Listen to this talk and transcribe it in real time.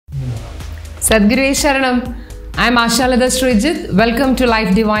Sadguru Sharanam. I am Ashalada Srijit. Welcome to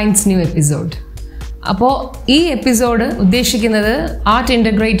Life Divine's new episode. അപ്പോൾ ഈ episode ഉദ്ദേശിക്കുന്നത് art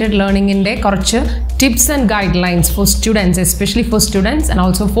integrated ലേണിങ്ങിൻ്റെ കുറച്ച് tips and guide lines for students, especially for students and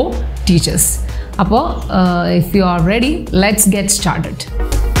also for teachers. അപ്പോൾ if you are ready, let's get started.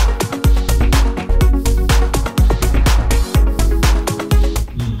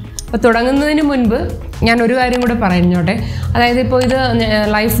 അപ്പോൾ തുടങ്ങുന്നതിന് മുൻപ് ഞാൻ ഒരു കാര്യം കൂടെ പറഞ്ഞോട്ടെ. അതായത് ഇപ്പോൾ ഇത്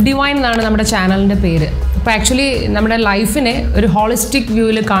ലൈഫ് ഡിവൈൻ എന്നാണ് നമ്മുടെ ചാനലിൻ്റെ പേര്. അപ്പോൾ ആക്ച്വലി നമ്മുടെ ലൈഫിനെ ഒരു ഹോളിസ്റ്റിക്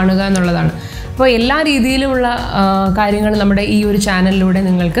വ്യൂവിൽ കാണുക എന്നുള്ളതാണ്. അപ്പോൾ എല്ലാ രീതിയിലുമുള്ള കാര്യങ്ങൾ നമ്മുടെ ഈ ഒരു ചാനലിലൂടെ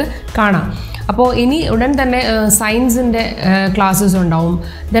നിങ്ങൾക്ക് കാണാം. അപ്പോൾ ഇനി ഉടൻ തന്നെ സയൻസിൻ്റെ ക്ലാസ്സസ് ഉണ്ടാവും.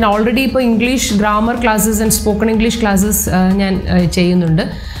 ദെൻ ഓൾറെഡി ഇപ്പോൾ English grammar classes and spoken English classes ഞാൻ ചെയ്യുന്നുണ്ട്.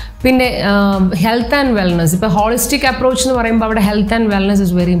 പിന്നെ ഹെൽത്ത് ആൻഡ് വെൽനസ്, ഇപ്പോൾ ഹോളിസ്റ്റിക് അപ്രോച്ച് എന്ന് പറയുമ്പോൾ അവിടെ health and wellness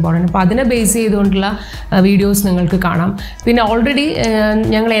is very important. അപ്പോൾ അതിനെ ബേസ് ചെയ്തുകൊണ്ടുള്ള വീഡിയോസ് നിങ്ങൾക്ക് കാണാം. പിന്നെ ഓൾറെഡി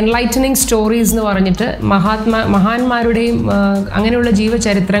ഞങ്ങൾ എൻലൈറ്റനിങ് സ്റ്റോറീസ് എന്ന് പറഞ്ഞിട്ട് മഹാന്മാരുടെയും അങ്ങനെയുള്ള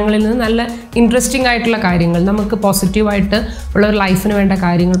ജീവചരിത്രങ്ങളിൽ നിന്ന് നല്ല ഇൻട്രസ്റ്റിംഗ് ആയിട്ടുള്ള കാര്യങ്ങൾ, നമുക്ക് പോസിറ്റീവായിട്ട് ഉള്ള ഒരു ലൈഫിന് വേണ്ട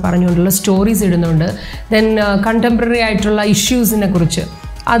കാര്യങ്ങൾ പറഞ്ഞുകൊണ്ടുള്ള സ്റ്റോറീസ് ഇടുന്നുണ്ട്. ദെൻ കണ്ടംപററി ആയിട്ടുള്ള ഇഷ്യൂസിനെ കുറിച്ച്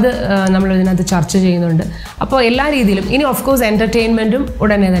അത് നമ്മൾ ഇതിനകത്ത് ചർച്ച ചെയ്യുന്നുണ്ട്. അപ്പോൾ എല്ലാ രീതിയിലും ഇനി ഓഫ് കോഴ്സ് എൻ്റർടൈൻമെൻറ്റും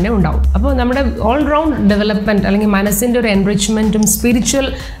ഉടനെ തന്നെ ഉണ്ടാവും. അപ്പോൾ നമ്മുടെ ഓൾ റൗണ്ട് ഡെവലപ്മെൻറ്റ് അല്ലെങ്കിൽ മനസ്സിൻ്റെ ഒരു എൻറിച്ച്മെൻറ്റും സ്പിരിച്വൽ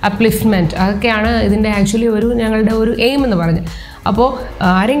അപ്ലിഫ്റ്റ്മെൻറ്റ് അതൊക്കെയാണ് ഇതിൻ്റെ ആക്ച്വലി ഞങ്ങളുടെ ഒരു എയിം എന്ന് പറഞ്ഞ്. അപ്പോൾ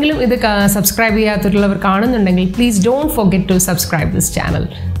ആരെങ്കിലും ഇത് സബ്സ്ക്രൈബ് ചെയ്യാത്തുള്ളവർ കാണുന്നുണ്ടെങ്കിൽ please don't forget to subscribe this channel.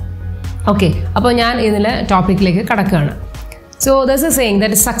 Okay, അപ്പോൾ ഞാൻ ഇതിലെ ടോപ്പിക്കിലേക്ക് കടക്കുകയാണ്. So ദെയർസ് A saying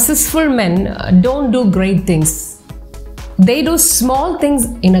that successful men don't do great things, they do small things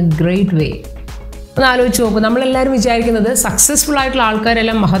in a great way. ഒന്ന് ആലോചിച്ച് നോക്കും. നമ്മളെല്ലാവരും വിചാരിക്കുന്നത് സക്സസ്ഫുൾ ആയിട്ടുള്ള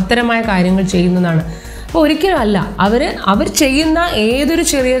ആൾക്കാരെല്ലാം മഹത്തരമായ കാര്യങ്ങൾ ചെയ്യുന്നതാണ്. അപ്പോൾ ഒരിക്കലും അല്ല. അവർ ചെയ്യുന്ന ഏതൊരു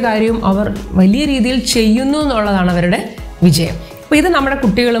ചെറിയ കാര്യവും അവർ വലിയ രീതിയിൽ ചെയ്യുന്നു എന്നുള്ളതാണ് അവരുടെ വിജയം. അപ്പോൾ ഇത് നമ്മുടെ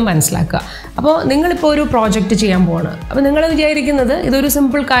കുട്ടികളും മനസ്സിലാക്കുക. അപ്പോൾ നിങ്ങളിപ്പോൾ ഒരു പ്രോജക്റ്റ് ചെയ്യാൻ പോവാണ്. അപ്പോൾ നിങ്ങൾ വിചാരിക്കുന്നത് ഇതൊരു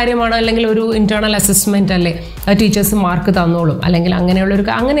സിമ്പിൾ കാര്യമാണ്, അല്ലെങ്കിൽ ഒരു ഇൻറ്റേർണൽ അസസ്മെൻറ്റ് അല്ലേ, ടീച്ചേഴ്സ് മാർക്ക് തന്നോളും, അല്ലെങ്കിൽ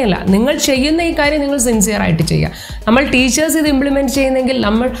അങ്ങനെയല്ല. നിങ്ങൾ ചെയ്യുന്ന ഈ കാര്യം നിങ്ങൾ സിൻസിയറായിട്ട് ചെയ്യുക. നമ്മൾ ടീച്ചേഴ്സ് ഇത് ഇംപ്ലിമെൻറ്റ് ചെയ്യുന്നെങ്കിൽ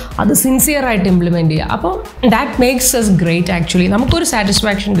നമ്മൾ അത് സിൻസിയറായിട്ട് ഇംപ്ലിമെൻറ്റ് ചെയ്യുക. അപ്പോൾ that makes us great. Actually നമുക്കൊരു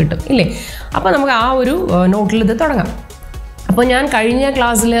സാറ്റിസ്ഫാക്ഷൻ കിട്ടും, ഇല്ലേ? അപ്പോൾ നമുക്ക് ആ ഒരു നോട്ടിൽ ഇത് തുടങ്ങാം. അപ്പോൾ ഞാൻ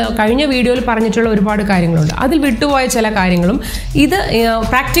കഴിഞ്ഞ വീഡിയോയിൽ പറഞ്ഞിട്ടുള്ള ഒരുപാട് കാര്യങ്ങളുണ്ട്. അതിൽ വിട്ടുപോയ ചില കാര്യങ്ങളും ഇത്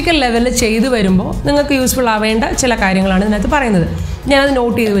പ്രാക്ടിക്കൽ ലെവലിൽ ചെയ്തു വരുമ്പോൾ നിങ്ങൾക്ക് യൂസ്ഫുൾ ആവേണ്ട ചില കാര്യങ്ങളാണ് ഇതിനകത്ത് പറയുന്നത്. ഞാനത്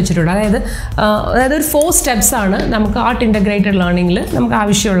നോട്ട് ചെയ്ത് വെച്ചിട്ടുണ്ട്. അതായത് ഒരു 4 സ്റ്റെപ്സാണ് നമുക്ക് ആർട്ട് ഇൻ്റഗ്രേറ്റഡ് ലേണിങ്ങിൽ നമുക്ക്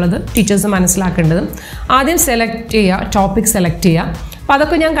ആവശ്യമുള്ളത്, ടീച്ചേഴ്സ് മനസ്സിലാക്കേണ്ടതും. ആദ്യം ടോപ്പിക് സെലക്ട് ചെയ്യുക. അപ്പോൾ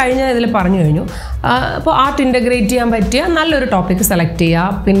അതൊക്കെ ഞാൻ കഴിഞ്ഞ ഇതിൽ പറഞ്ഞു കഴിഞ്ഞു. അപ്പോൾ ആർട്ട് ഇൻ്റഗ്രേറ്റ് ചെയ്യാൻ പറ്റിയ നല്ലൊരു ടോപ്പിക്ക് സെലക്ട്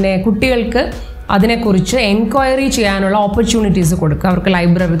ചെയ്യുക. പിന്നെ കുട്ടികൾക്ക് അതിനെക്കുറിച്ച് എൻക്വയറി ചെയ്യാനുള്ള ഓപ്പർച്യൂണിറ്റീസ് കൊടുക്കുക. അവർക്ക്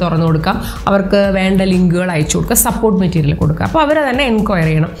ലൈബ്രറി തുറന്നു കൊടുക്കാം, അവർക്ക് വേണ്ട ലിങ്കുകൾ അയച്ചു കൊടുക്കുക, സപ്പോർട്ട് മെറ്റീരിയൽ കൊടുക്കുക. അപ്പോൾ അവർ തന്നെ എൻക്വയറി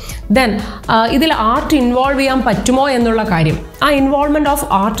ചെയ്യണം. ദെൻ ഇതിൽ ആർട്ട് ഇൻവോൾവ് ചെയ്യാൻ പറ്റുമോ എന്നുള്ള കാര്യം, ആ ഇൻവോൾവ്മെൻറ്റ് ഓഫ്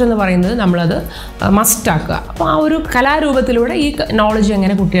ആർട്ട് എന്ന് പറയുന്നത് നമ്മളത് മസ്റ്റാക്കുക. അപ്പോൾ ആ ഒരു കലാരൂപത്തിലൂടെ ഈ നോളജ്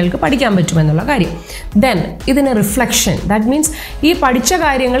എങ്ങനെ കുട്ടികൾക്ക് പഠിക്കാൻ പറ്റുമെന്നുള്ള കാര്യം. ദെൻ ഇതിന് റിഫ്ലക്ഷൻ, ദാറ്റ് മീൻസ് ഈ പഠിച്ച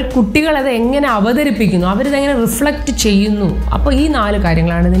കാര്യങ്ങൾ കുട്ടികളത് എങ്ങനെ അവതരിപ്പിക്കുന്നു, അവരിതെങ്ങനെ റിഫ്ലക്റ്റ് ചെയ്യുന്നു. അപ്പോൾ ഈ 4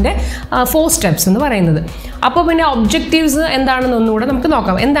 കാര്യങ്ങളാണ് ഇതിൻ്റെ 4 സ്റ്റെപ്സ് എന്ന് പറയുന്നത്. അപ്പോൾ പിന്നെ ഒബ്ജക്റ്റീവ്സ് എന്താണെന്ന് ഒന്നുകൂടെ നമുക്ക്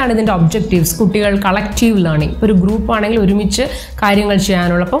നോക്കാം. എന്താണ് ഇതിൻ്റെ ഒബ്ജക്റ്റീവ്സ്? കുട്ടികൾ കളക്റ്റീവ് ലേണിംഗ്, ഒരു ഗ്രൂപ്പ് ആണെങ്കിൽ ഒരുമിച്ച് കാര്യങ്ങൾ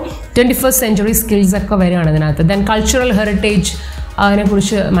ചെയ്യാനുള്ള, അപ്പോൾ 21st സെഞ്ച്വറി സ്കിൽസ് ഒക്കെ വരികയാണ് ഇതിനകത്ത്. ദെൻ കൾച്ചറൽ ഹെറിറ്റേജ്,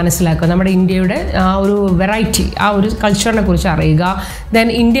 അതിനെക്കുറിച്ച് മനസ്സിലാക്കുക. നമ്മുടെ ഇന്ത്യയുടെ ആ ഒരു വെറൈറ്റി, ആ ഒരു കൾച്ചറിനെ കുറിച്ച് അറിയുക. ദെൻ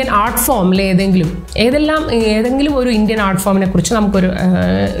ഇന്ത്യൻ ആർട്ട് ഫോമിൽ ഏതെങ്കിലും ഒരു ഇന്ത്യൻ ആർട്ട് ഫോമിനെ കുറിച്ച്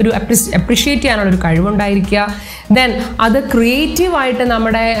നമുക്കൊരു അപ്രിഷ്യേറ്റ് ചെയ്യാനുള്ളൊരു കഴിവുണ്ടായിരിക്കുക. ദെൻ അത് ക്രിയേറ്റീവായിട്ട്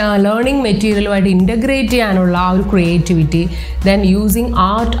നമ്മുടെ ലേണിംഗ് മെറ്റീരിയലുമായിട്ട് ഇൻ്റഗ്രേറ്റ് ചെയ്യാനുള്ള ആ ഒരു creativity. Then using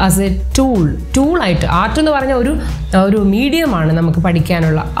art as A ടൂളായിട്ട്, art എന്ന് പറഞ്ഞ ഒരു മീഡിയമാണ് നമുക്ക്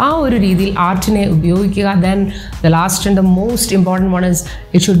പഠിക്കാനുള്ള, ആ ഒരു രീതിയിൽ ആർട്ടിനെ ഉപയോഗിക്കുക. Then the last and the most important one is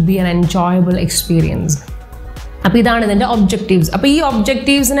it should be an enjoyable experience. അപ്പോൾ ഇതാണ് ഇതിൻ്റെ ഒബ്ജക്റ്റീവ്സ്. അപ്പോൾ ഈ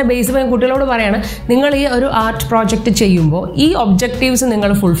ഒബ്ജക്റ്റീവ്സിനെ ബേസ് ചെയ്യാൻ കുട്ടികളോട് പറയാണ്, നിങ്ങൾ ഈ ഒരു ആർട്ട് പ്രോജക്റ്റ് ചെയ്യുമ്പോൾ ഈ ഒബ്ജക്റ്റീവ്സ്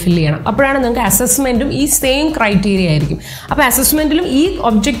നിങ്ങൾ ഫുൾഫിൽ ചെയ്യണം. അപ്പോഴാണ് നിങ്ങൾക്ക് അസസ്മെൻറ്റും ഈ സെയിം ക്രൈറ്റീരിയ ആയിരിക്കും. അപ്പോൾ അസസ്മെൻറ്റിലും ഈ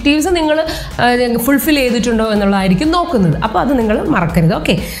ഒബ്ജക്റ്റീവ്സ് നിങ്ങൾ ഫുൾഫിൽ ചെയ്തിട്ടുണ്ടോ എന്നുള്ളതായിരിക്കും നോക്കുന്നത്. അപ്പോൾ അത് നിങ്ങൾ മറക്കരുത്.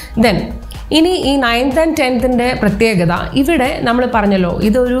 ഓക്കെ, ദെൻ ഇനി ഈ 9th and 10th പ്രത്യേകത, ഇവിടെ നമ്മൾ പറഞ്ഞല്ലോ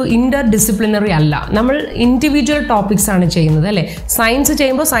ഇതൊരു ഇൻ്റർ ഡിസിപ്ലിനറി അല്ല, നമ്മൾ ഇൻഡിവിജ്വൽ ടോപ്പിക്സ് ആണ് ചെയ്യുന്നത്, അല്ലേ? സയൻസ്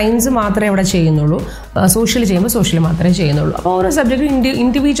ചെയ്യുമ്പോൾ സയൻസ് മാത്രമേ ഇവിടെ ചെയ്യുന്നുള്ളൂ, സോഷ്യൽ ചെയ്യുമ്പോൾ സോഷ്യൽ മാത്രമേ ചെയ്യുന്നുള്ളൂ. അപ്പോൾ ഓരോ സബ്ജക്റ്റും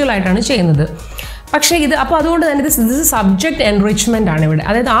ഇൻഡിവിജ്വൽ ആയിട്ടാണ് ചെയ്യുന്നത്. പക്ഷേ അപ്പോൾ അതുകൊണ്ട് തന്നെ ഇത് സബ്ജക്റ്റ് എൻറിച്ച്മെൻ്റ് ആണ് ഇവിടെ.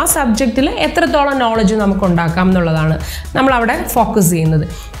 അതായത് ആ സബ്ജക്റ്റിൽ എത്രത്തോളം നോളജ് നമുക്ക് ഉണ്ടാക്കാം എന്നുള്ളതാണ് നമ്മളവിടെ ഫോക്കസ് ചെയ്യുന്നത്.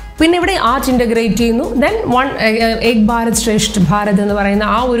 പിന്നെ ഇവിടെ ആർട്ട് ഇൻ്റഗ്രേറ്റ് ചെയ്യുന്നു. ദെൻ ഏക് ഭാരത് ശ്രേഷ്ഠ ഭാരത് എന്ന് പറയുന്ന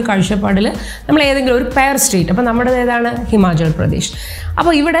ആ ഒരു കാഴ്ചപ്പാടിൽ നമ്മൾ ഏതെങ്കിലും ഒരു പെയർ സ്റ്റേറ്റ്, അപ്പോൾ നമ്മുടെ ഏതാണ് ഹിമാചൽ പ്രദേശ്.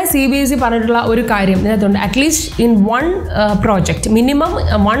 അപ്പോൾ ഇവിടെ CBSE പറഞ്ഞിട്ടുള്ള ഒരു കാര്യം ഇതിനകത്തുണ്ട്, at least in one project, minimum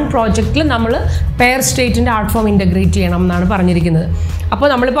one പ്രോജക്റ്റിൽ നമ്മൾ പെയർ സ്റ്റേറ്റിൻ്റെ ആർട്ട് ഫോം ഇൻ്റഗ്രേറ്റ് ചെയ്യണം എന്നാണ് പറഞ്ഞിരിക്കുന്നത്. അപ്പോൾ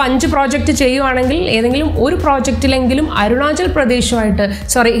നമ്മളിപ്പോൾ 5 പ്രോജക്റ്റ് ചെയ്യുവാണെങ്കിൽ ഏതെങ്കിലും ഒരു പ്രോജക്റ്റിലെങ്കിലും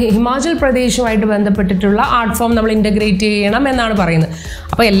ഹിമാചൽ പ്രദേശുമായിട്ട് ബന്ധപ്പെട്ടിട്ടുള്ള ആർട്ട് ഫോം നമ്മൾ ഇൻ്റഗ്രേറ്റ് ചെയ്യണം എന്നാണ് പറയുന്നത്.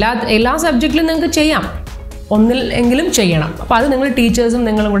 അപ്പോൾ എല്ലാ സബ്ജക്റ്റിലും നിങ്ങൾക്ക് ചെയ്യാം, ഒന്നിൽ എങ്കിലും ചെയ്യണം. അപ്പോൾ അത് നിങ്ങൾ ടീച്ചേഴ്സും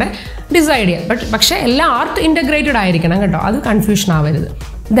നിങ്ങളും കൂടെ ഡിസൈഡ് ചെയ്യാം. പക്ഷേ എല്ലാ ആർട്ട് ഇൻ്റഗ്രേറ്റഡ് ആയിരിക്കണം കേട്ടോ, അത് കൺഫ്യൂഷൻ ആവരുത്.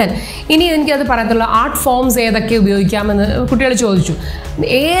 ദെൻ ഇനി എനിക്കത് പറയത്തുള്ള ആർട്ട് ഫോംസ് ഏതൊക്കെ ഉപയോഗിക്കാമെന്ന് കുട്ടികൾ ചോദിച്ചു.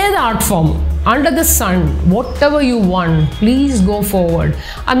 ഏത് art form under the sun, what ever you want, please go forward.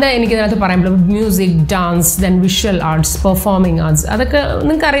 അത് എനിക്കിതിനകത്ത് പറയാൻ പറ്റും. Music, dance, then visual arts, performing arts, അതൊക്കെ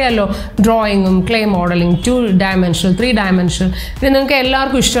നിങ്ങൾക്ക് അറിയാമല്ലോ. ഡ്രോയിങ്ങും ക്ലേ മോഡലിംഗ്, 2 ഡയമെൻഷണൽ, 3 ഡയമെൻഷണൽ, പിന്നെ നിങ്ങൾക്ക്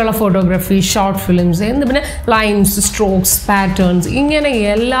എല്ലാവർക്കും ഇഷ്ടമുള്ള ഫോട്ടോഗ്രാഫി, ഷോർട്ട് ഫിലിംസ്, പിന്നെ ലൈൻസ്, സ്ട്രോക്സ്, പാറ്റേൺസ്, ഇങ്ങനെ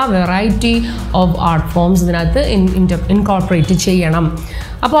എല്ലാ വെറൈറ്റി ഓഫ് ആർട്ട് ഫോംസ് ഇതിനകത്ത് ഇൻകോർപ്പറേറ്റ് ചെയ്യണം.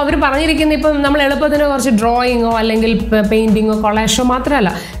 അപ്പോൾ അവർ പറഞ്ഞിരിക്കുന്നത് ഇപ്പം നമ്മൾ എളുപ്പത്തിന് കുറച്ച് ഡ്രോയിങ്ങോ അല്ലെങ്കിൽ പെയിൻറ്റിങ്ങോ കൊളാഷോ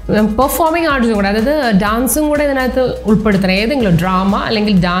മാത്രമല്ല, പെർഫോമിംഗ് ആർട്സും കൂടെ, അതായത് ഡാൻസും കൂടെ ഇതിനകത്ത് ഉൾപ്പെടുത്തണം. ഏതെങ്കിലും ഡ്രാമ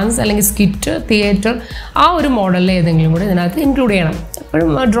അല്ലെങ്കിൽ ഡാൻസ് അല്ലെങ്കിൽ സ്കിറ്റ്, തിയേറ്റർ, ആ ഒരു മോഡലിൽ ഏതെങ്കിലും കൂടെ ഇതിനകത്ത് ഇൻക്ലൂഡ് ചെയ്യണം.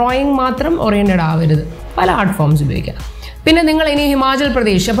 എപ്പോഴും ഡ്രോയിങ് മാത്രം ഓറിയൻറ്റഡ് ആവരുത്, പല ആർട്ട് ഫോംസ് ഉപയോഗിക്കാം. പിന്നെ നിങ്ങൾ ഇനി ഹിമാചൽ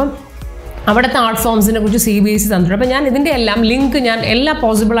പ്രദേശ്, അപ്പം അവിടുത്തെ ആർട്ട് ഫോംസിനെ കുറിച്ച് CBSE തന്നിട്ടുണ്ട്. അപ്പോൾ ഞാൻ ഇതിൻ്റെ എല്ലാം ലിങ്ക്, എല്ലാ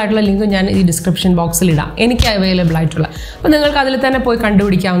പോസിബിൾ ആയിട്ടുള്ള ലിങ്കും ഞാൻ ഈ ഡിസ്ക്രിപ്ഷൻ ബോക്സിൽ ഇടാം, എനിക്ക് അവൈലബിൾ ആയിട്ടുള്ള. അപ്പോൾ നിങ്ങൾക്ക് അതിൽ തന്നെ പോയി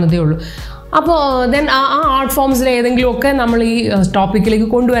കണ്ടുപിടിക്കാവുന്നതേ ഉള്ളൂ. അപ്പോൾ ദെൻ ആ ആർട്ട് ഫോംസിൽ ഏതെങ്കിലുമൊക്കെ നമ്മൾ ഈ ടോപ്പിക്കിലേക്ക്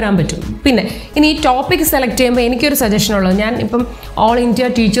കൊണ്ടുവരാൻ പറ്റും. പിന്നെ ഇനി ഈ ടോപ്പിക് സെലക്ട് ചെയ്യുമ്പോൾ എനിക്കൊരു സജഷൻ ഉള്ളത്, ഞാൻ ഇപ്പം ഓൾ ഇന്ത്യ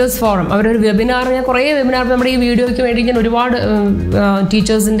ടീച്ചേഴ്സ് ഫോറം അവരൊരു വെബിനാർ, ഞാൻ കുറേ വെബിനാർ നമ്മുടെ ഈ വീഡിയോയ്ക്ക് വേണ്ടി ഞാൻ ഒരുപാട്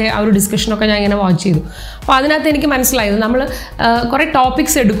ടീച്ചേഴ്സിൻ്റെ ആ ഒരു ഡിസ്കഷനൊക്കെ ഞാൻ ഇങ്ങനെ വാച്ച് ചെയ്തു. അപ്പോൾ അതിനകത്ത് എനിക്ക് മനസ്സിലായത്, നമ്മൾ കുറേ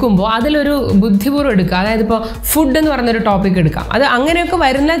ടോപ്പിക്സ് എടുക്കുമ്പോൾ അതിലൊരു ബുദ്ധിപൂർവ്വം എടുക്കുക. അതായത് ഇപ്പോൾ ഫുഡ് എന്ന് പറയുന്നൊരു ടോപ്പിക് എടുക്കാം. അത് അങ്ങനെയൊക്കെ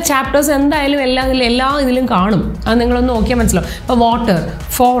വരുന്ന ചാപ്റ്റേഴ്സ് എന്തായാലും എല്ലാ ഇതിലും കാണും. അത് നിങ്ങളൊന്ന് നോക്കിയാൽ മനസ്സിലാവും. ഇപ്പോൾ water,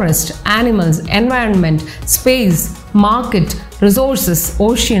 forest, animals, environment, space, market, resources,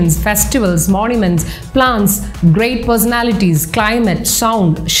 oceans, festivals, monuments, plants, great personalities, climate,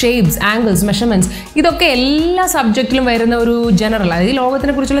 sound, shapes, angles, measurements, ഇതൊക്കെ എല്ലാ സബ്ജക്റ്റിലും വരുന്ന ഒരു ജനറൽ, അതായത്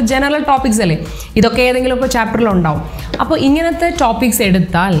ലോകത്തിനെ കുറിച്ചുള്ള ജനറൽ ടോപ്പിക്സ് അല്ലേ, ഇതൊക്കെ ഏതെങ്കിലുമൊക്കെ ചാപ്റ്ററിലുണ്ടാവും. അപ്പോൾ ഇങ്ങനത്തെ ടോപ്പിക്സ്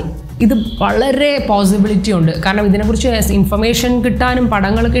എടുത്താൽ ഇത് വളരെ പോസിബിലിറ്റി ഉണ്ട്. കാരണം ഇതിനെക്കുറിച്ച് ഇൻഫർമേഷൻ കിട്ടാനും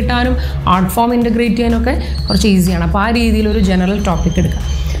പടങ്ങൾ കിട്ടാനും ആർട്ട് ഫോം ഇൻ്റഗ്രേറ്റ് ചെയ്യാനൊക്കെ കുറച്ച് ഈസിയാണ്. അപ്പോൾ ആ രീതിയിൽ ഒരു ജനറൽ ടോപ്പിക് എടുക്കാം.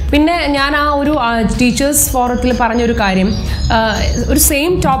 പിന്നെ ഞാൻ ആ ഒരു ടീച്ചേഴ്സ് ഫോറത്തിൽ പറഞ്ഞൊരു കാര്യം, ഒരു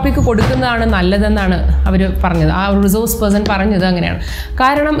സെയിം ടോപ്പിക്ക് കൊടുക്കുന്നതാണ് നല്ലതെന്നാണ് അവർ പറഞ്ഞത്. ആ റിസോഴ്സ് പേഴ്സൺ പറഞ്ഞത് അങ്ങനെയാണ്.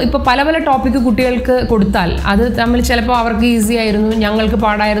 കാരണം ഇപ്പോൾ പല ടോപ്പിക്ക് കുട്ടികൾക്ക് കൊടുത്താൽ അത് തമ്മിൽ ചിലപ്പോൾ അവർക്ക് ഈസി ആയിരുന്നു, ഞങ്ങൾക്ക്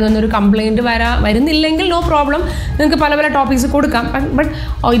പാടായിരുന്നു എന്നൊരു കംപ്ലയിൻറ്റ് വരുന്നില്ലെങ്കിൽ നോ പ്രോബ്ലം, നിങ്ങൾക്ക് പല ടോപ്പിക്സ് കൊടുക്കാം. But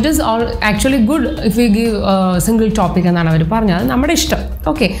it is actually good if you give single topic എന്നാണ് അവർ പറഞ്ഞത്. അത് നമ്മുടെ ഇഷ്ടം.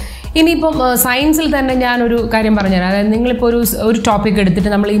 ഓക്കെ, ഇനിയിപ്പം സയൻസിൽ തന്നെ ഞാനൊരു കാര്യം പറഞ്ഞുതരാം. അതായത് നിങ്ങളിപ്പോൾ ഒരു ടോപ്പിക് എടുത്തിട്ട്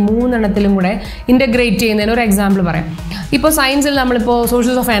നമ്മൾ ഈ 3 എണ്ണത്തിലും കൂടെ ഇൻ്റഗ്രേറ്റ് ചെയ്യുന്നതിന് ഒരു എക്സാമ്പിൾ പറയാം. ഇപ്പോൾ സയൻസിൽ നമ്മളിപ്പോൾ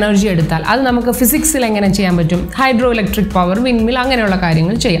സോഴ്സസ് ഓഫ് എനർജി എടുത്താൽ അത് നമുക്ക് ഫിസിക്സിൽ എങ്ങനെ ചെയ്യാൻ പറ്റും? ഹൈഡ്രോ ഇലക്ട്രിക് പവർ, വിൻമിൽ, അങ്ങനെയുള്ള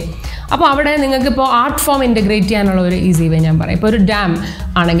കാര്യങ്ങൾ ചെയ്യാം. അപ്പോൾ അവിടെ നിങ്ങൾക്കിപ്പോൾ ആർട്ട് ഫോം ഇൻ്റഗ്രേറ്റ് ചെയ്യാനുള്ള ഒരു ഈസി വേ ഞാൻ പറയാം. ഇപ്പോൾ ഒരു ഡാം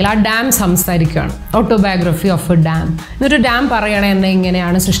ആണെങ്കിൽ ആ ഡാം സംസാരിക്കുകയാണ്, ഓട്ടോബയോഗ്രഫി ഓഫ് എ ഡാം. എന്നിട്ട് ഡാം പറയണേ എന്നെ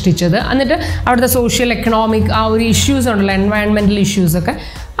ഇങ്ങനെയാണ് സൃഷ്ടിച്ചത്, എന്നിട്ട് അവിടുത്തെ സോഷ്യൽ എക്കണോമിക് ആ ഒരു ഇഷ്യൂസ് ഉണ്ടല്ലോ, എൻവയൺമെൻറ്റൽ ഇഷ്യൂസൊക്കെ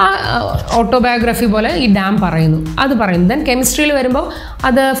ആ ഓട്ടോബയോഗ്രഫി പോലെ ഈ ഡാം പറയുന്നു, അത് പറയുന്നു. ദെൻ കെമിസ്ട്രിയിൽ വരുമ്പോൾ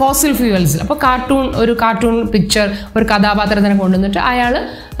അത് ഫോസിൽ ഫ്യൂവൽസിൽ, അപ്പോൾ ഒരു കാർട്ടൂൺ പിക്ചർ, ഒരു കഥാപാത്രത്തിനെ കൊണ്ടുവന്നിട്ട് അയാൾ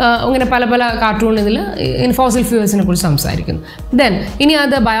ഇങ്ങനെ പല കാർട്ടൂൺ ഇതിൽ ഫോസിൽ ഫ്യൂവൽസിനെ കുറിച്ച് സംസാരിക്കുന്നു. ദെൻ ഇനി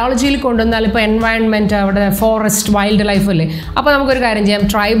അത് ബയോളജിയിൽ കൊണ്ടുവന്നാൽ ഇപ്പോൾ എൻവയൺമെൻറ്റ്, അവിടെ ഫോറസ്റ്റ്, വൈൽഡ് ലൈഫ് അല്ലേ. അപ്പോൾ നമുക്കൊരു കാര്യം ചെയ്യാം,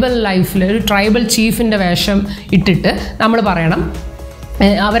 ട്രൈബൽ ലൈഫിൽ ഒരു ട്രൈബൽ ചീഫിൻ്റെ വേഷം ഇട്ടിട്ട് നമ്മൾ പറയണം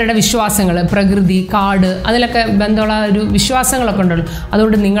അവരുടെ വിശ്വാസങ്ങൾ, പ്രകൃതി, കാട്, അതിലൊക്കെ ബന്ധമുള്ള ഒരു വിശ്വാസങ്ങളൊക്കെ ഉണ്ടല്ലോ,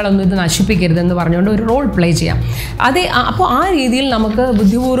 അതുകൊണ്ട് നിങ്ങളൊന്നും ഇത് നശിപ്പിക്കരുതെന്ന് പറഞ്ഞുകൊണ്ട് ഒരു റോൾ പ്ലേ ചെയ്യാം. അപ്പോൾ ആ രീതിയിൽ നമുക്ക്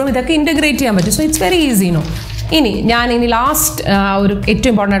ബുദ്ധിപൂർവ്വം ഇതൊക്കെ ഇൻ്റഗ്രേറ്റ് ചെയ്യാൻ പറ്റും. So it's very easy no. ഇനി ലാസ്റ്റ് ഒരു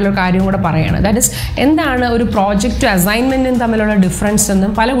ഏറ്റവും ഇമ്പോർട്ടൻ്റ് ആയിട്ടുള്ള കാര്യം കൂടെ പറയുകയാണ്. ദാറ്റ് ഇസ്, എന്താണ് ഒരു പ്രോജക്റ്റും അസൈൻമെൻറ്റും തമ്മിലുള്ള ഡിഫറൻസ്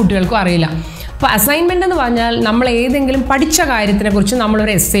എന്നും പല കുട്ടികൾക്കും അറിയില്ല. അപ്പോൾ അസൈൻമെൻറ്റ് എന്ന് പറഞ്ഞാൽ നമ്മൾ ഏതെങ്കിലും പഠിച്ച കാര്യത്തിനെക്കുറിച്ച്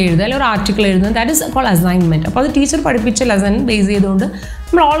നമ്മളൊരു എസ്സേ എഴുതുക അല്ലെങ്കിൽ ഒരു ആർട്ടിക്കിൾ എഴുതുന്നത്, ദാറ്റ് ഇസ് കോൾഡ് അസൈൻമെൻറ്റ്. അപ്പോൾ അത് ടീച്ചർ പഠിപ്പിച്ച ലെസൺ ബേസ് ചെയ്തുകൊണ്ട്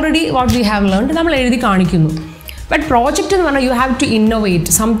നമ്മൾ already what we have learned നമ്മൾ എഴുതി കാണിക്കുന്നു. ബട്ട് പ്രോജക്റ്റ് എന്ന് പറഞ്ഞാൽ you have to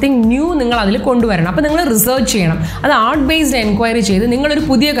innovate something new, നിങ്ങൾ അതിൽ കൊണ്ടുവരണം. അപ്പോൾ നിങ്ങൾ റിസർച്ച് ചെയ്യണം, അത് ആർട്ട് ബേസ്ഡ് എൻക്വയറി ചെയ്ത് നിങ്ങളൊരു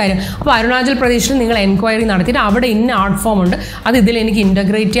പുതിയ കാര്യം, അപ്പോൾ അരുണാചൽ പ്രദേശിൽ നിങ്ങൾ എൻക്വയറി നടത്തിയിട്ട് അവിടെ ഇന്ന ആർട്ട് ഫോം ഉണ്ട്, അത് ഇതിൽ എനിക്ക്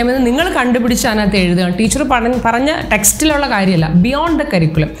ഇൻ്റഗ്രേറ്റ് ചെയ്യാമെന്ന് നിങ്ങൾ കണ്ടുപിടിച്ച് അതിനകത്ത് എഴുതുകയാണ്. ടീച്ചർ പറഞ്ഞ ടെക്സ്റ്റിലുള്ള കാര്യമല്ല, beyond the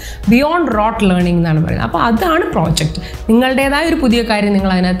curriculum, beyond rote learning എന്നാണ് പറയുന്നത്. അപ്പോൾ അതാണ് പ്രോജക്റ്റ്. നിങ്ങളുടേതായ ഒരു പുതിയ കാര്യം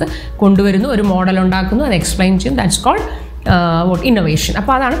നിങ്ങൾ അതിനകത്ത് കൊണ്ടുവരുന്നു, ഒരു മോഡൽ ഉണ്ടാക്കുന്നു, അത് എക്സ്പ്ലെയിൻ ചെയ്യും. That's called innovation.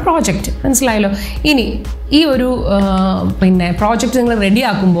 അപ്പോൾ അതാണ് പ്രോജക്റ്റ്, മനസ്സിലായല്ലോ. ഇനി ഈ ഒരു പ്രോജക്റ്റ് നിങ്ങൾ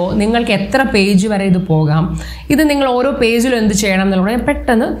റെഡിയാക്കുമ്പോൾ നിങ്ങൾക്ക് എത്ര പേജ് വരെ ഇത് പോകാം, ഇത് നിങ്ങൾ ഓരോ പേജിലും എന്ത് ചെയ്യണം എന്നുള്ളത് ഞാൻ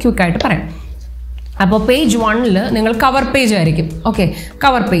പെട്ടെന്ന് ക്വിക്കായിട്ട് പറയാം. അപ്പോൾ പേജ് 1 നിങ്ങൾ കവർ പേജ് ആയിരിക്കും. Okay,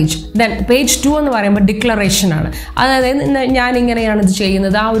 cover page. Then page 2 എന്ന് പറയുമ്പോൾ ഡിക്ലറേഷനാണ്. അതായത് ഞാൻ ഇങ്ങനെയാണ് ഇത്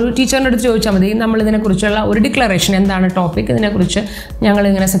ചെയ്യുന്നത്, ആ ഒരു ടീച്ചറിൻ്റെ അടുത്ത് ചോദിച്ചാൽ മതി, നമ്മളിതിനെക്കുറിച്ചുള്ള ഒരു ഡിക്ലറേഷൻ, എന്താണ് ടോപ്പിക്, ഇതിനെക്കുറിച്ച്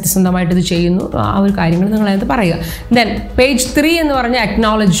ഞങ്ങളിങ്ങനെ സത്യസന്ധമായിട്ട് ഇത് ചെയ്യുന്നു, ആ ഒരു കാര്യങ്ങൾ നിങ്ങളത് പറയുക. ദെൻ പേജ് 3 എന്ന് പറഞ്ഞാൽ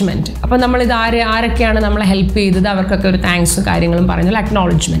അക്നോളജ്മെൻറ്റ്. അപ്പോൾ നമ്മളിത് ആരൊക്കെയാണ് നമ്മളെ ഹെൽപ്പ് ചെയ്തത് അവർക്കൊക്കെ ഒരു താങ്ക്സ് കാര്യങ്ങളും പറഞ്ഞാൽ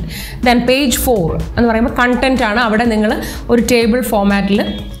അക്നോളജ്മെൻറ്റ്. ദെൻ പേജ് 4 എന്ന് പറയുമ്പോൾ കണ്ടൻറ്റ് ആണ്. അവിടെ നിങ്ങൾ ഒരു ടേബിൾ ഫോമാറ്റിൽ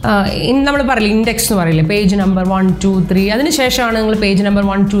നമ്മൾ പറയില്ല ഇൻഡെക്സ് എന്ന് പറയില്ലേ, പേജ് നമ്പർ 1, 2, 3, അതിന് ശേഷമാണ് നിങ്ങൾ പേജ് നമ്പർ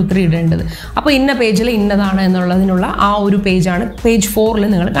 1, 2, 3 ഇടേണ്ടത്. അപ്പോൾ ഇന്ന പേജിൽ ഇന്നതാണ് എന്നുള്ളതിനുള്ള ആ ഒരു പേജാണ് പേജ് 4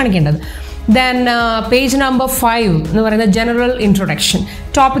 നിങ്ങൾ കാണിക്കേണ്ടത്. ദെൻ പേജ് നമ്പർ 5 എന്ന് പറയുന്നത് ജനറൽ ഇൻട്രൊഡക്ഷൻ,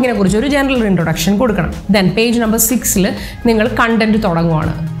 ടോപ്പിക്കിനെ കുറിച്ച് ഒരു ജനറൽ ഇൻട്രൊഡക്ഷൻ കൊടുക്കണം. ദെൻ പേജ് നമ്പർ 6 നിങ്ങൾ കണ്ടൻറ്റ്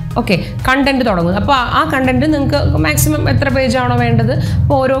തുടങ്ങുവാണ്. ഓക്കെ, കണ്ടൻറ്റ് തുടങ്ങുന്നത്. അപ്പോൾ ആ കണ്ടൻറ്റ് നിങ്ങൾക്ക് മാക്സിമം എത്ര പേജാണോ വേണ്ടത്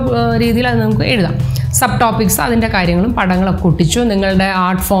അപ്പോൾ ഓരോ രീതിയിൽ അത് നമുക്ക് എഴുതാം. സബ് ടോപ്പിക്സ്, അതിൻ്റെ കാര്യങ്ങളും പടങ്ങളൊക്കെ ഒട്ടിച്ചു. നിങ്ങളുടെ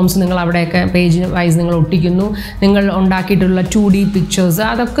ആർട്ട് ഫോംസ് നിങ്ങൾ അവിടെയൊക്കെ പേജ് വൈസ് നിങ്ങൾ ഒട്ടിക്കുന്നു. നിങ്ങൾ ഉണ്ടാക്കിയിട്ടുള്ള 2D പിക്ചേഴ്സ്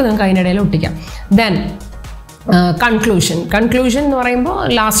അതൊക്കെ നിങ്ങൾക്ക് അതിനിടയിൽ ഒട്ടിക്കാം. ദെൻ കൺക്ലൂഷൻ എന്ന് പറയുമ്പോൾ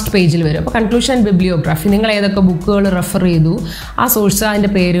ലാസ്റ്റ് പേജിൽ വരും. അപ്പോൾ കൺക്ലൂഷൻ ആൻഡ് ബിബ്ലിയോഗ്രാഫി, നിങ്ങൾ ഏതൊക്കെ ബുക്കുകൾ റെഫർ ചെയ്തു, ആ സോഴ്സ്,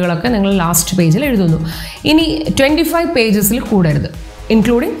 അതിൻ്റെ പേരുകളൊക്കെ നിങ്ങൾ ലാസ്റ്റ് പേജിൽ എഴുതുന്നു. ഇനി 25 പേജസിൽ കൂടരുത്,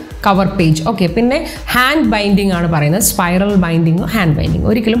 ഇൻക്ലൂഡിങ് കവർ പേജ്. ഓക്കെ, പിന്നെ ഹാൻഡ് ബൈൻഡിങ് ആണ് പറയുന്നത്, സ്പൈറൽ ബൈൻഡിങ്ങോ ഹാൻഡ് ബൈൻഡിങ്ങോ.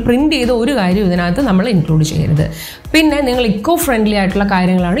 ഒരിക്കലും പ്രിൻറ്റ് ചെയ്ത ഒരു കാര്യം ഇതിനകത്ത് നമ്മൾ ഇൻക്ലൂഡ് ചെയ്യരുത്. പിന്നെ നിങ്ങൾ ഇക്കോ ഫ്രണ്ട്ലി ആയിട്ടുള്ള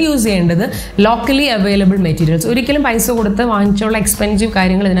കാര്യങ്ങളാണ് യൂസ് ചെയ്യേണ്ടത്. ലോക്കലി അവൈലബിൾ മെറ്റീരിയൽസ്, ഒരിക്കലും പൈസ കൊടുത്ത് വാങ്ങിച്ചുള്ള എക്സ്പെൻസീവ്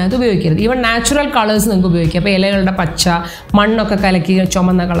കാര്യങ്ങൾ ഇതിനകത്ത് ഉപയോഗിക്കരുത്. ഈവൻ നാച്ചുറൽ കളേഴ്സ് നിങ്ങൾക്ക് ഉപയോഗിക്കാം. അപ്പോൾ ഇലകളുടെ പച്ച, മണ്ണൊക്കെ കലക്കി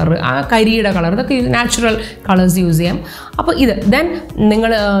ചുമന്ന കളർ, ആ കരിയുടെ കളർ, ഇതൊക്കെ നാച്ചുറൽ കളേഴ്സ് യൂസ് ചെയ്യാം. അപ്പോൾ ഇത് ദെൻ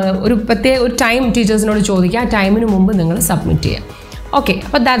നിങ്ങൾ ഒരു പ്രത്യേക ഒരു ടൈം ടീച്ചേഴ്സിനോട് ചോദിക്കുക, ആ ടൈമിന് മുമ്പ് നിങ്ങൾ സബ്മിറ്റ് ചെയ്യാം. ഓക്കെ,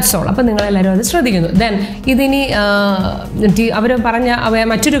 അപ്പോൾ ദാറ്റ്സ് ഓൾ. അപ്പോൾ നിങ്ങളെല്ലാവരും അത് ശ്രദ്ധിക്കുന്നു. ദെൻ ഇതിനി അവർ പറഞ്ഞ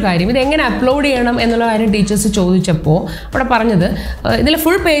മറ്റൊരു കാര്യം, ഇതെങ്ങനെ അപ്ലോഡ് ചെയ്യണം എന്നുള്ള കാര്യം ടീച്ചേഴ്സ് ചോദിച്ചപ്പോൾ അവിടെ പറഞ്ഞത്, ഇതിൽ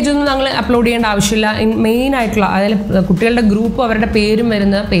ഫുൾ പേജൊന്നും ഞങ്ങൾ അപ്ലോഡ് ചെയ്യേണ്ട ആവശ്യമില്ല. മെയിനായിട്ടുള്ള അതായത് കുട്ടികളുടെ ഗ്രൂപ്പ് അവരുടെ പേരും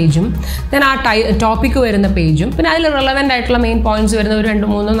വരുന്ന പേജും, ദെൻ ആ ടോപ്പിക്ക് വരുന്ന പേജും, പിന്നെ അതിൽ റെലവൻ്റ് ആയിട്ടുള്ള മെയിൻ പോയിന്റ്സ് വരുന്ന ഒരു 2,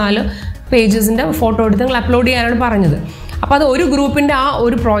 3, 4 പേജസിൻ്റെ ഫോട്ടോ എടുത്ത് നിങ്ങൾ അപ്ലോഡ് ചെയ്യാനാണ് പറഞ്ഞത്. അപ്പോൾ അത് ഒരു ഗ്രൂപ്പിൻ്റെ ആ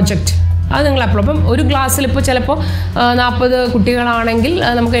ഒരു പ്രോജക്റ്റ് അത് നിങ്ങൾ അപ്ലോഡ്. അപ്പം ഒരു ക്ലാസ്സിൽ ഇപ്പോൾ ചിലപ്പോൾ 40 കുട്ടികളാണെങ്കിൽ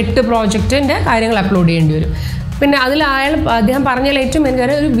നമുക്ക് 8 പ്രോജക്റ്റിൻ്റെ കാര്യങ്ങൾ അപ്ലോഡ് ചെയ്യേണ്ടി വരും. പിന്നെ അതിൽ അദ്ദേഹം പറഞ്ഞാൽ ഏറ്റവും മെയിൻ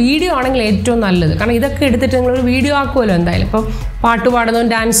കാര്യം ഒരു വീഡിയോ ആണെങ്കിൽ ഏറ്റവും നല്ലത്. കാരണം ഇതൊക്കെ എടുത്തിട്ട് നിങ്ങളൊരു വീഡിയോ ആക്കുമല്ലോ എന്തായാലും. ഇപ്പോൾ പാട്ട്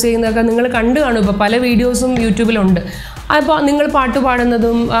പാടുന്നതും ഡാൻസ് ചെയ്യുന്നതൊക്കെ നിങ്ങൾ കണ്ടു കാണും. ഇപ്പോൾ പല വീഡിയോസും യൂട്യൂബിലുണ്ട്. അപ്പോൾ നിങ്ങൾ പാട്ട്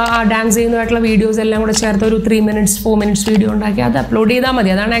പാടുന്നതും ഡാൻസ് ചെയ്യുന്നതായിട്ടുള്ള വീഡിയോസ് എല്ലാം കൂടെ ചേർത്ത് ഒരു 3 minutes 4 minutes വീഡിയോ ഉണ്ടാക്കി അത് അപ്ലോഡ് ചെയ്താൽ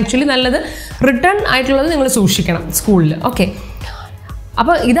മതി. അതാണ് ആക്ച്വലി നല്ലത്. റിട്ടേൺ ആയിട്ടുള്ളത് നിങ്ങൾ സൂക്ഷിക്കണം സ്കൂളിൽ. ഓക്കെ,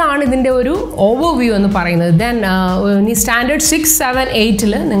 അപ്പോൾ ഇതാണ് ഇതിൻ്റെ ഒരു ഓവർവ്യൂ എന്ന് പറയുന്നത്. ദെൻ ഈ സ്റ്റാൻഡേർഡ് 6, 7,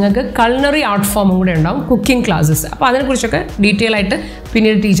 8 നിങ്ങൾക്ക് കൾണറി ആർട്ട് ഫോമും കൂടെ ഉണ്ടാവും, കുക്കിംഗ് ക്ലാസ്സസ്. അപ്പോൾ അതിനെക്കുറിച്ചൊക്കെ ഡീറ്റെയിൽ ആയിട്ട്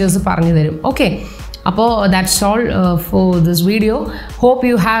പിന്നീട് ടീച്ചേഴ്സ് പറഞ്ഞു തരും. ഓക്കെ, അപ്പോൾ that's all for this video. Hope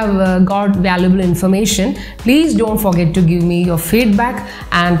you have got valuable information. Please don't forget to give me your feedback,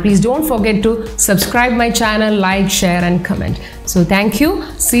 and please don't forget to subscribe my channel, like, share and comment. So thank you.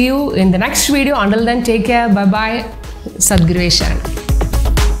 See you in the next video. Until then, take care. Bye bye. Sadguru Sharan.